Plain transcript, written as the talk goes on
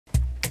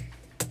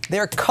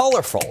They're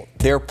colorful,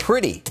 they're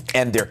pretty,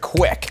 and they're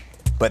quick.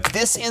 But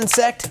this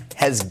insect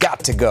has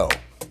got to go.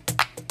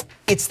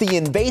 It's the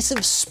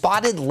invasive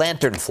spotted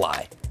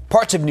lanternfly.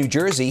 Parts of New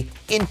Jersey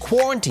in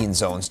quarantine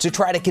zones to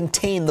try to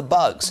contain the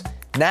bugs.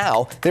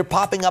 Now they're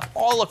popping up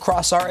all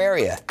across our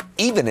area,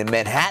 even in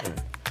Manhattan.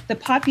 The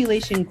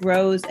population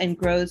grows and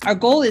grows. Our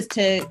goal is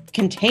to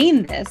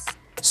contain this.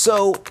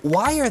 So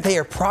why are they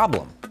a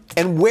problem?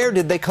 And where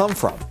did they come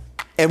from?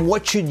 And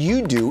what should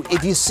you do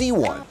if you see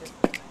one?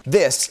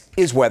 This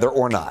is Whether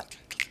or Not.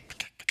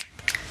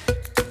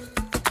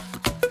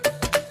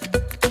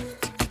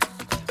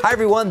 Hi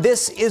everyone,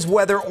 this is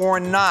Whether or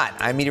Not.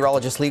 I'm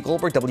meteorologist Lee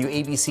Goldberg,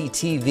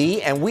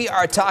 wabc-tv, and we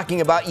are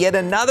talking about yet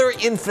another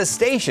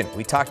infestation.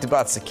 We talked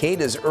about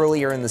cicadas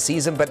earlier in the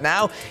season, but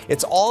now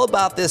it's all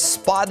about this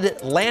spotted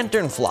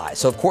lanternfly.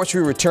 So of course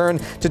we return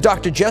to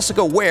Dr.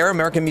 Jessica Ware,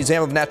 American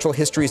Museum of Natural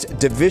History's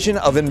Division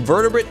of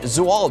Invertebrate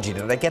Zoology.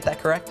 Did I get that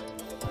correct?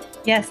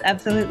 Yes,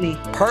 absolutely.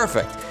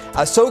 Perfect.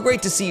 So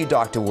great to see you,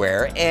 Dr.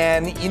 Ware.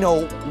 And, you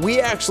know,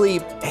 we actually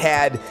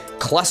had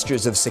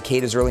clusters of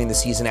cicadas early in the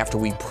season after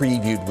we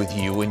previewed with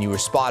you, and you were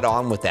spot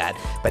on with that.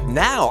 But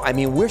now, I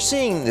mean, we're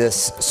seeing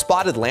this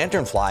spotted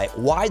lanternfly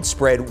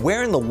widespread.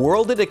 Where in the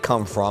world did it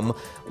come from?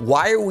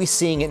 Why are we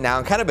seeing it now?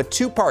 And kind of a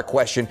two-part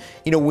question.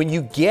 You know, when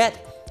you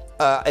get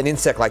an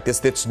insect like this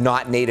that's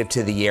not native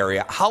to the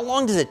area, how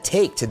long does it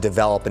take to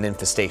develop an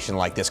infestation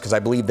like this? Because I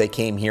believe they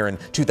came here in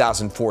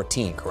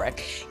 2014,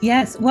 correct?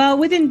 Yes. Well,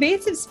 with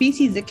invasive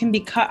species, it can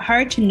be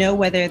hard to know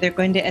whether they're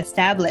going to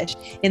establish.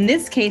 In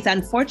this case,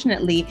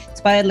 unfortunately,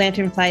 spotted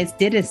lanternflies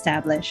did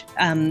establish.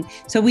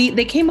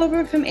 They came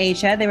over from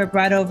Asia. They were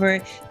brought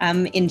over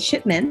in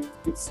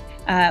shipments.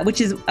 Which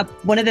is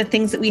one of the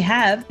things that we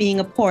have being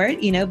a port,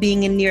 you know,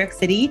 being in New York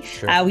City.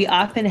 Sure. We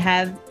often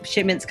have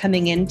shipments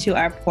coming into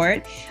our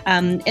port.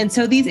 And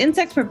so these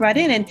insects were brought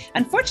in, and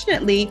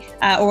unfortunately,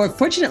 or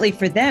fortunately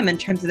for them in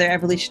terms of their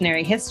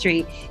evolutionary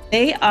history,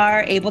 they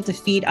are able to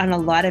feed on a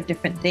lot of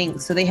different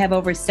things. So they have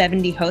over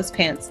 70 host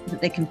plants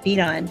that they can feed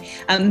on,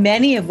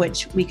 many of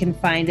which we can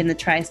find in the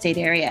tri-state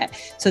area.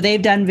 So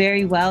they've done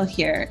very well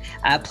here.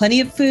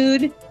 Plenty of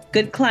food,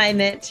 good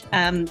climate,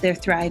 they're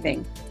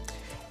thriving.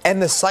 And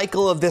the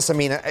cycle of this, I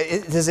mean,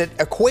 does it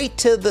equate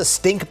to the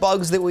stink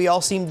bugs that we all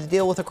seem to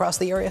deal with across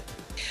the area?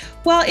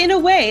 Well, in a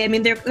way, I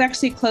mean, they're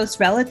actually close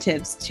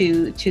relatives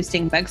to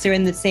stink bugs. They're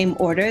in the same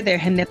order. They're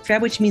Hemiptera,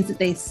 which means that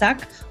they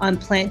suck on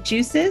plant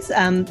juices,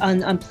 on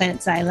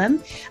plant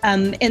xylem.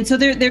 And so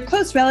they're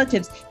close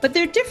relatives, but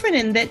they're different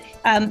in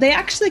that they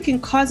actually can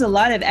cause a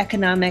lot of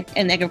economic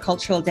and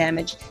agricultural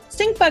damage.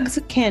 Stink bugs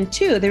can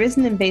too. There is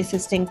an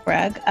invasive stink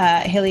bug,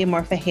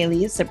 Heliomorpha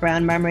hales, a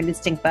brown marmorated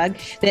stink bug,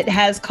 that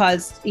has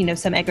caused, you know,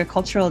 some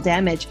agricultural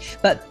damage.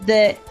 But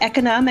the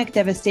economic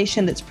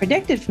devastation that's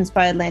predicted from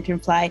spotted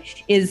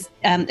lanternfly is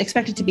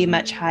expected to be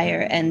much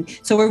higher. And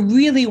so we're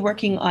really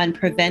working on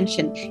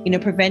prevention, you know,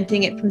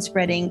 preventing it from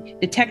spreading,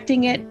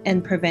 detecting it,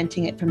 and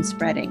preventing it from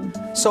spreading.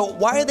 So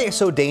why are they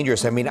so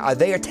dangerous? I mean, are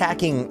they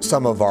attacking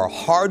some of our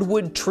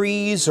hardwood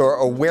trees,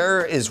 or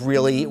where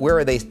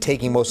are they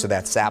taking most of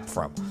that sap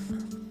from?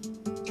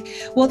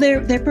 Well,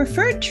 their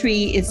preferred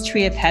tree is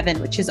Tree of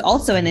Heaven, which is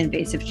also an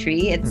invasive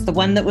tree. It's the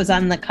one that was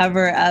on the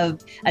cover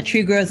of A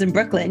Tree Grows in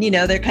Brooklyn. You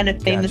know, they're kind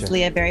of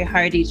famously a very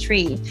hardy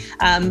tree.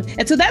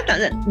 And so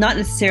that's not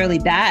necessarily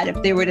bad.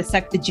 If they were to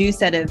suck the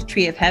juice out of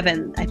Tree of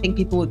Heaven, I think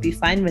people would be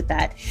fine with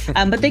that.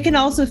 But they can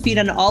also feed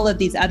on all of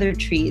these other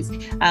trees.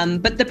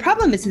 But the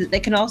problem is that they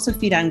can also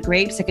feed on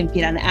grapes, they can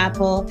feed on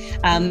apple,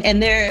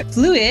 and their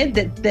fluid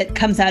that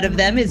comes out of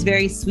them is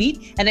very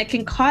sweet, and it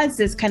can cause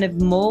this kind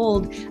of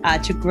mold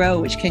to grow,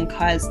 which can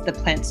cause the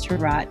plants to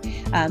rot.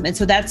 And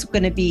so that's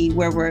going to be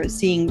where we're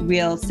seeing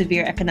real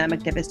severe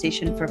economic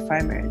devastation for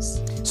farmers.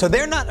 So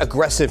they're not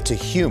aggressive to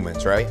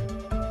humans, right?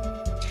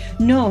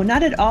 No,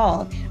 not at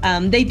all.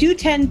 They do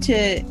tend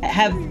to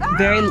have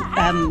very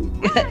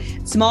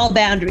small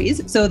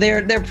boundaries, so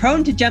they're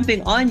prone to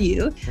jumping on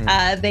you.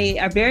 They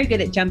are very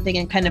good at jumping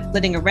and kind of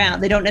flitting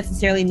around. They don't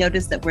necessarily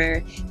notice that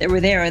we're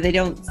there, or they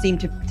don't seem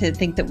to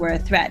think that we're a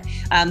threat.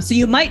 So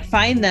you might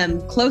find them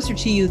closer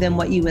to you than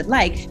what you would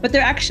like, but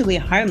they're actually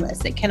harmless.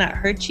 They cannot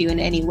hurt you in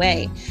any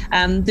way.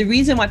 The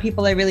reason why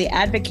people are really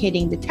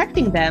advocating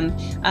detecting them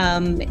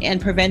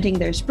and preventing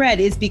their spread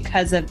is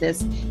because of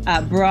this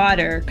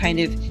broader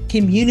kind of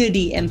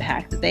community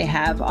impact that they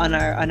have on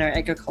our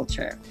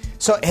agriculture.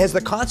 So has the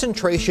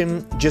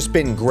concentration just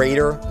been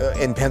greater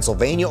in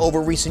Pennsylvania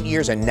over recent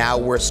years, and now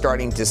we're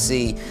starting to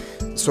see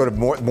sort of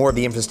more of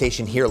the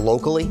infestation here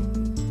locally?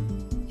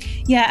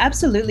 Yeah,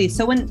 absolutely.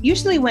 So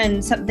usually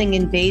when something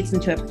invades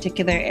into a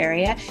particular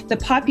area, the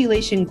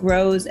population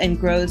grows and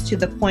grows to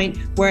the point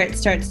where it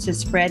starts to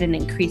spread and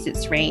increase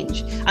its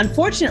range.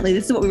 Unfortunately,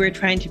 this is what we were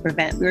trying to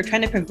prevent. We were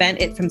trying to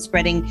prevent it from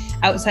spreading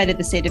outside of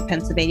the state of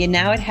Pennsylvania.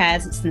 Now it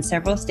has. It's in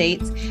several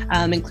states,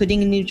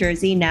 including in New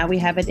Jersey. Now we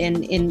have it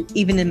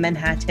even in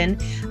Manhattan.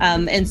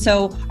 And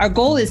so our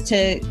goal is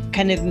to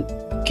kind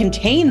of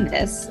contain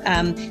this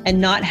and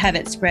not have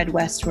it spread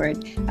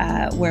westward,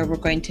 where we're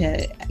going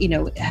to,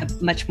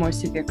 have much more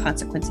severe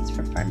consequences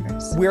for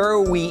farmers. Where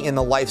are we in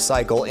the life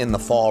cycle in the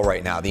fall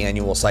right now, the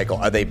annual cycle?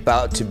 Are they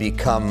about to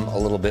become a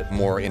little bit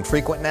more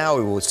infrequent now?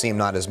 It will seem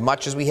not as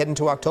much as we head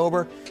into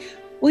October?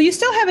 Well, you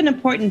still have an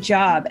important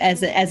job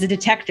as a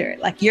detector.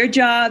 Like, your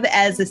job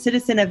as a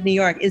citizen of New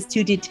York is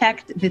to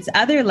detect this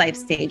other life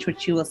stage,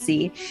 which you will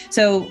see.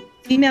 So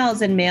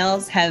females and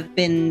males have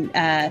been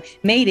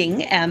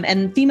mating,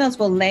 and females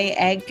will lay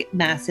egg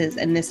masses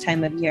in this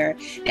time of year.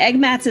 The egg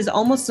masses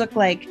almost look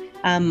like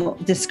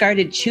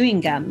discarded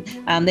chewing gum.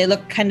 They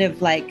look kind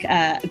of like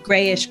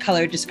grayish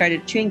colored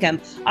discarded chewing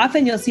gum.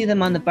 Often you'll see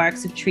them on the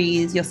barks of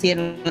trees. You'll see it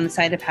on the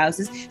side of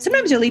houses.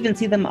 Sometimes you'll even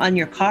see them on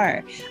your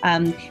car.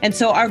 And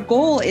so our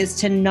goal is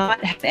to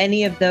not have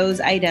any of those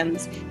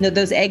items,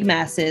 those egg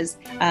masses,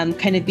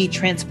 kind of be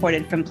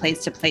transported from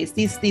place to place.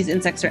 These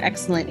insects are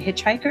excellent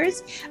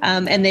hitchhikers,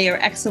 and they are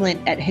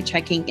excellent at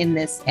hitchhiking in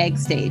this egg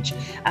stage.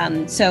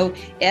 So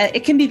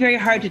it can be very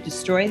hard to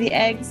destroy the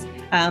eggs.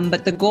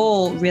 But the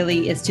goal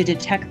really is to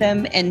detect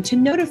them and to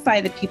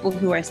notify the people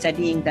who are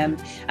studying them,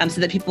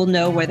 so that people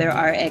know where there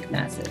are egg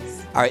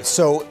masses. All right,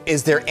 so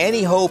is there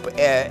any hope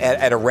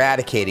at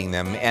eradicating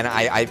them? And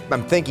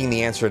I'm thinking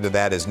the answer to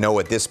that is no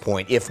at this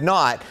point. If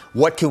not,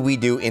 what can we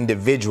do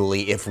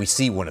individually if we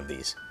see one of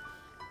these?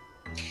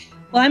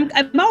 Well,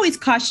 I'm always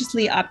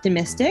cautiously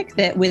optimistic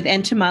that with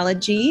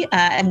entomology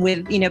and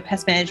with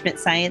pest management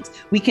science,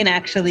 we can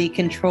actually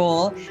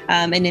control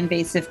an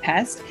invasive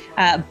pest.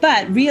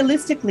 But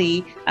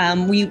realistically,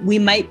 we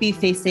might be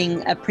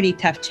facing a pretty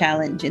tough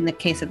challenge in the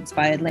case of the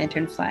spotted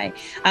lanternfly.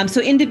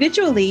 So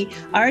individually,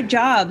 our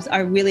jobs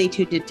are really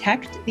to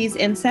detect these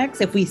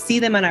insects. If we see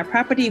them on our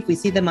property, if we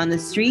see them on the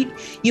street,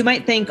 you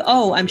might think,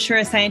 oh, I'm sure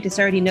a scientist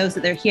already knows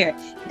that they're here.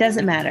 It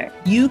doesn't matter.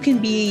 You can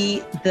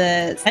be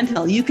the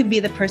sentinel. You can be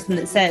the person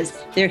that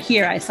says, they're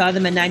here, I saw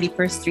them on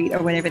 91st Street,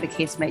 or whatever the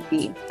case might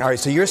be. All right,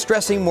 so you're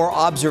stressing more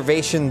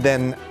observation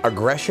than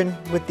aggression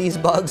with these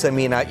bugs? I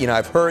mean,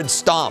 I've heard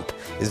stomp.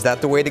 Is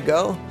that the way to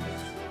go?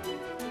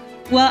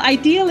 Well,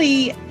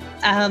 ideally,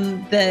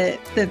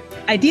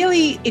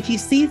 ideally, if you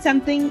see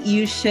something,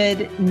 you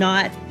should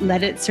not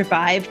let it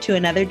survive to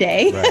another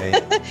day.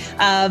 Right.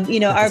 Our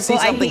goal,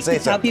 I hate to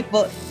tell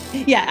people,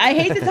 I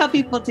hate to tell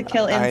people to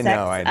kill insects.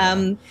 I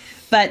know.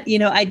 But,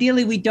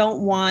 ideally, we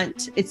don't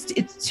want, it's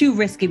too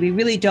risky. We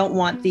really don't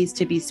want these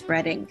to be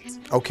spreading.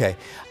 Okay.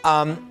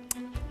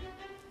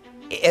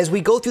 As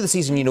we go through the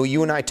season,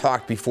 you and I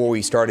talked before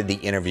we started the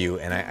interview,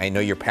 and I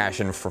know your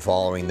passion for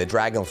following the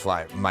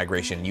dragonfly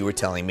migration. You were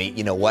telling me,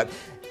 you know what,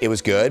 it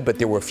was good, but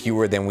there were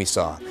fewer than we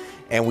saw.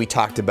 And we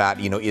talked about,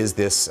 is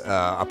this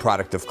a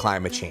product of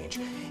climate change?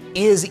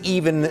 Is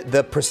even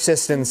the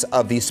persistence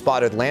of these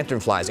spotted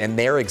lanternflies and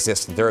their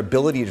existence, their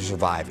ability to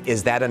survive,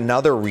 is that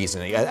another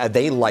reason? Are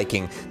they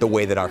liking the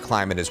way that our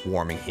climate is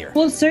warming here?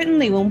 Well,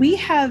 certainly. When we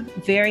have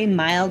very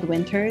mild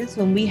winters,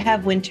 when we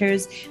have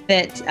winters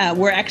that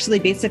we're actually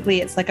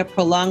basically, it's like a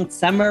prolonged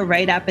summer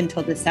right up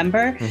until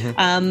December,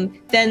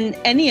 then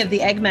any of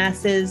the egg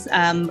masses,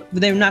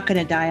 they're not going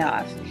to die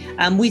off.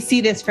 We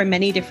see this for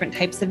many different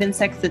types of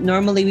insects that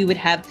normally we would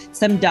have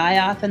some die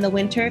off in the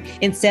winter.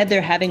 Instead,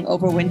 they're having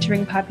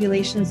overwintering populations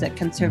that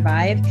can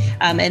survive.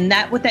 And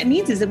what that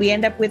means is that we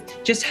end up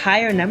with just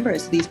higher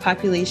numbers. These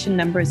population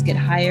numbers get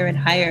higher and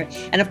higher.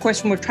 And of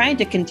course, when we're trying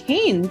to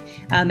contain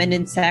an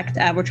insect,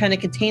 we're trying to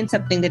contain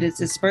something that is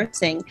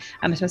dispersing,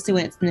 especially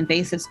when it's an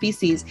invasive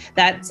species,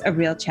 that's a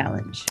real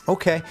challenge.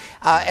 Okay.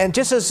 And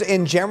just as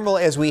in general,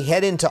 as we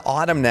head into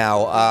autumn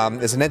now,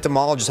 as an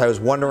entomologist, I was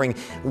wondering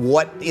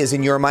what is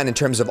in your mind in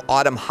terms of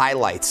autumn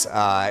highlights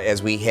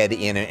as we head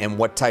in, and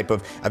what type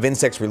of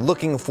insects we're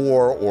looking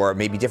for, or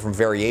maybe different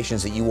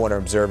variations that you want to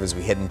observe as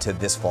we head into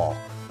this fall.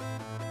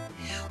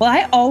 Well,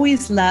 I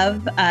always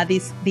love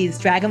these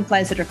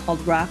dragonflies that are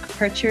called rock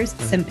perchers,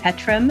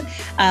 Sympetrum.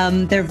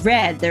 They're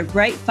red. They're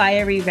bright,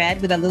 fiery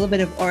red with a little bit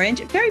of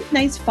orange. Very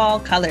nice fall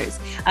colors.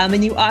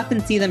 And you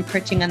often see them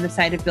perching on the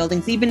side of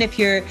buildings. Even if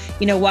you're,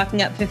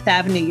 walking up Fifth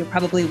Avenue, you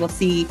probably will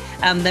see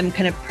them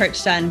kind of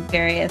perched on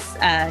various,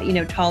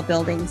 tall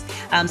buildings.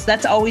 So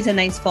that's always a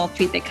nice fall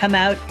treat. They come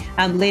out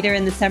later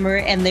in the summer,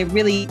 and they're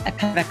really a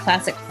kind of a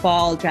classic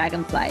fall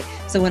dragonfly.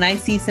 So when I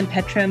see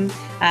Sympetrum,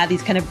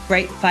 these kind of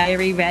bright,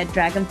 fiery red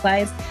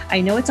dragonflies,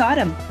 I know it's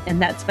autumn, and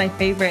that's my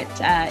favorite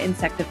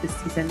insect of the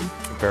season.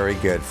 Very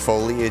good.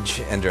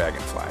 Foliage and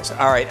dragonflies.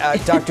 All right,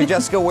 Dr.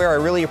 Jessica Ware, I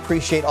really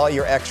appreciate all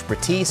your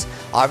expertise.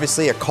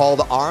 Obviously, a call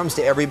to arms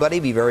to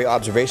everybody. Be very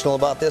observational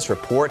about this.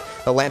 Report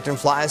the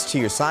lanternflies to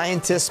your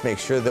scientists. Make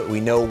sure that we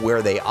know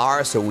where they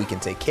are so we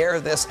can take care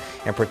of this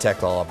and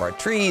protect all of our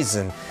trees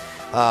and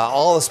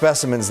all the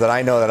specimens that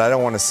I know that I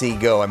don't want to see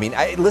go. I mean,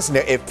 listen,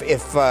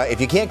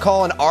 if you can't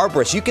call an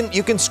arborist,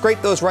 you can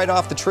scrape those right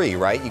off the tree,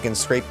 right? You can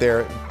scrape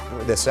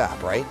the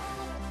sap, right?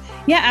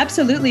 Yeah,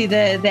 absolutely.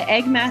 The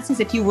egg masses,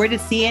 if you were to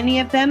see any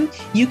of them,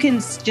 you can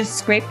just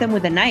scrape them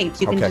with a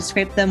knife. You can just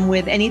scrape them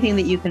with anything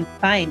that you can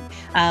find.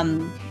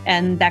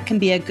 And that can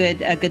be a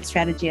good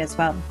strategy as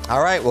well.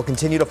 All right, we'll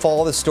continue to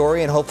follow the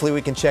story, and hopefully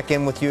we can check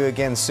in with you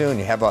again soon.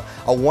 You have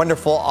a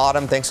wonderful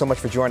autumn. Thanks so much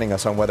for joining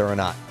us on Whether or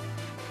Not.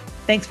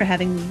 Thanks for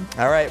having me.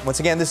 All right, once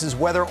again, this is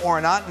Whether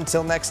or Not.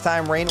 Until next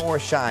time, rain or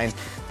shine,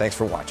 thanks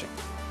for watching.